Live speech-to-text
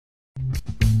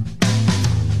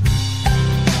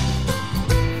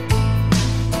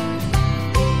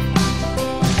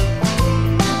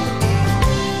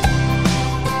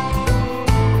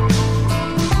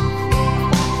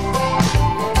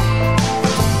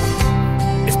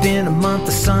been a month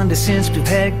of Sunday since we've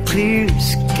had clear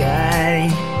sky.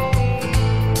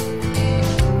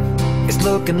 It's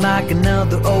looking like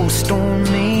another old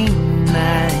stormy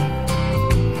night.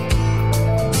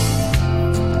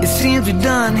 It seems we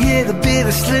done hit a bit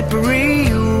of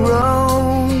slippery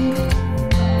road.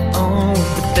 Oh,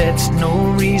 but that's no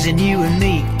reason you and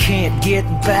me can't get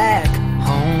back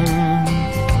home.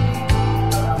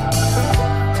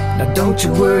 Now don't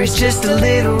you worry, it's just a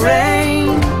little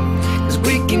rain, 'cause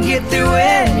we can get through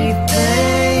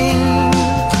anything.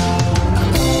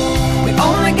 We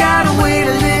only gotta wait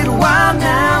a little while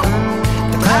now.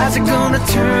 The clouds are gonna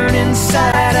turn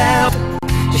inside out.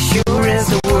 As sure as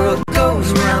the world goes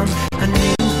round, a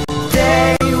new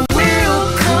day will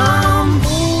come.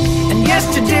 And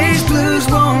yesterday's blues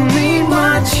won't mean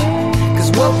much, 'cause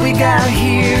what we got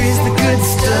here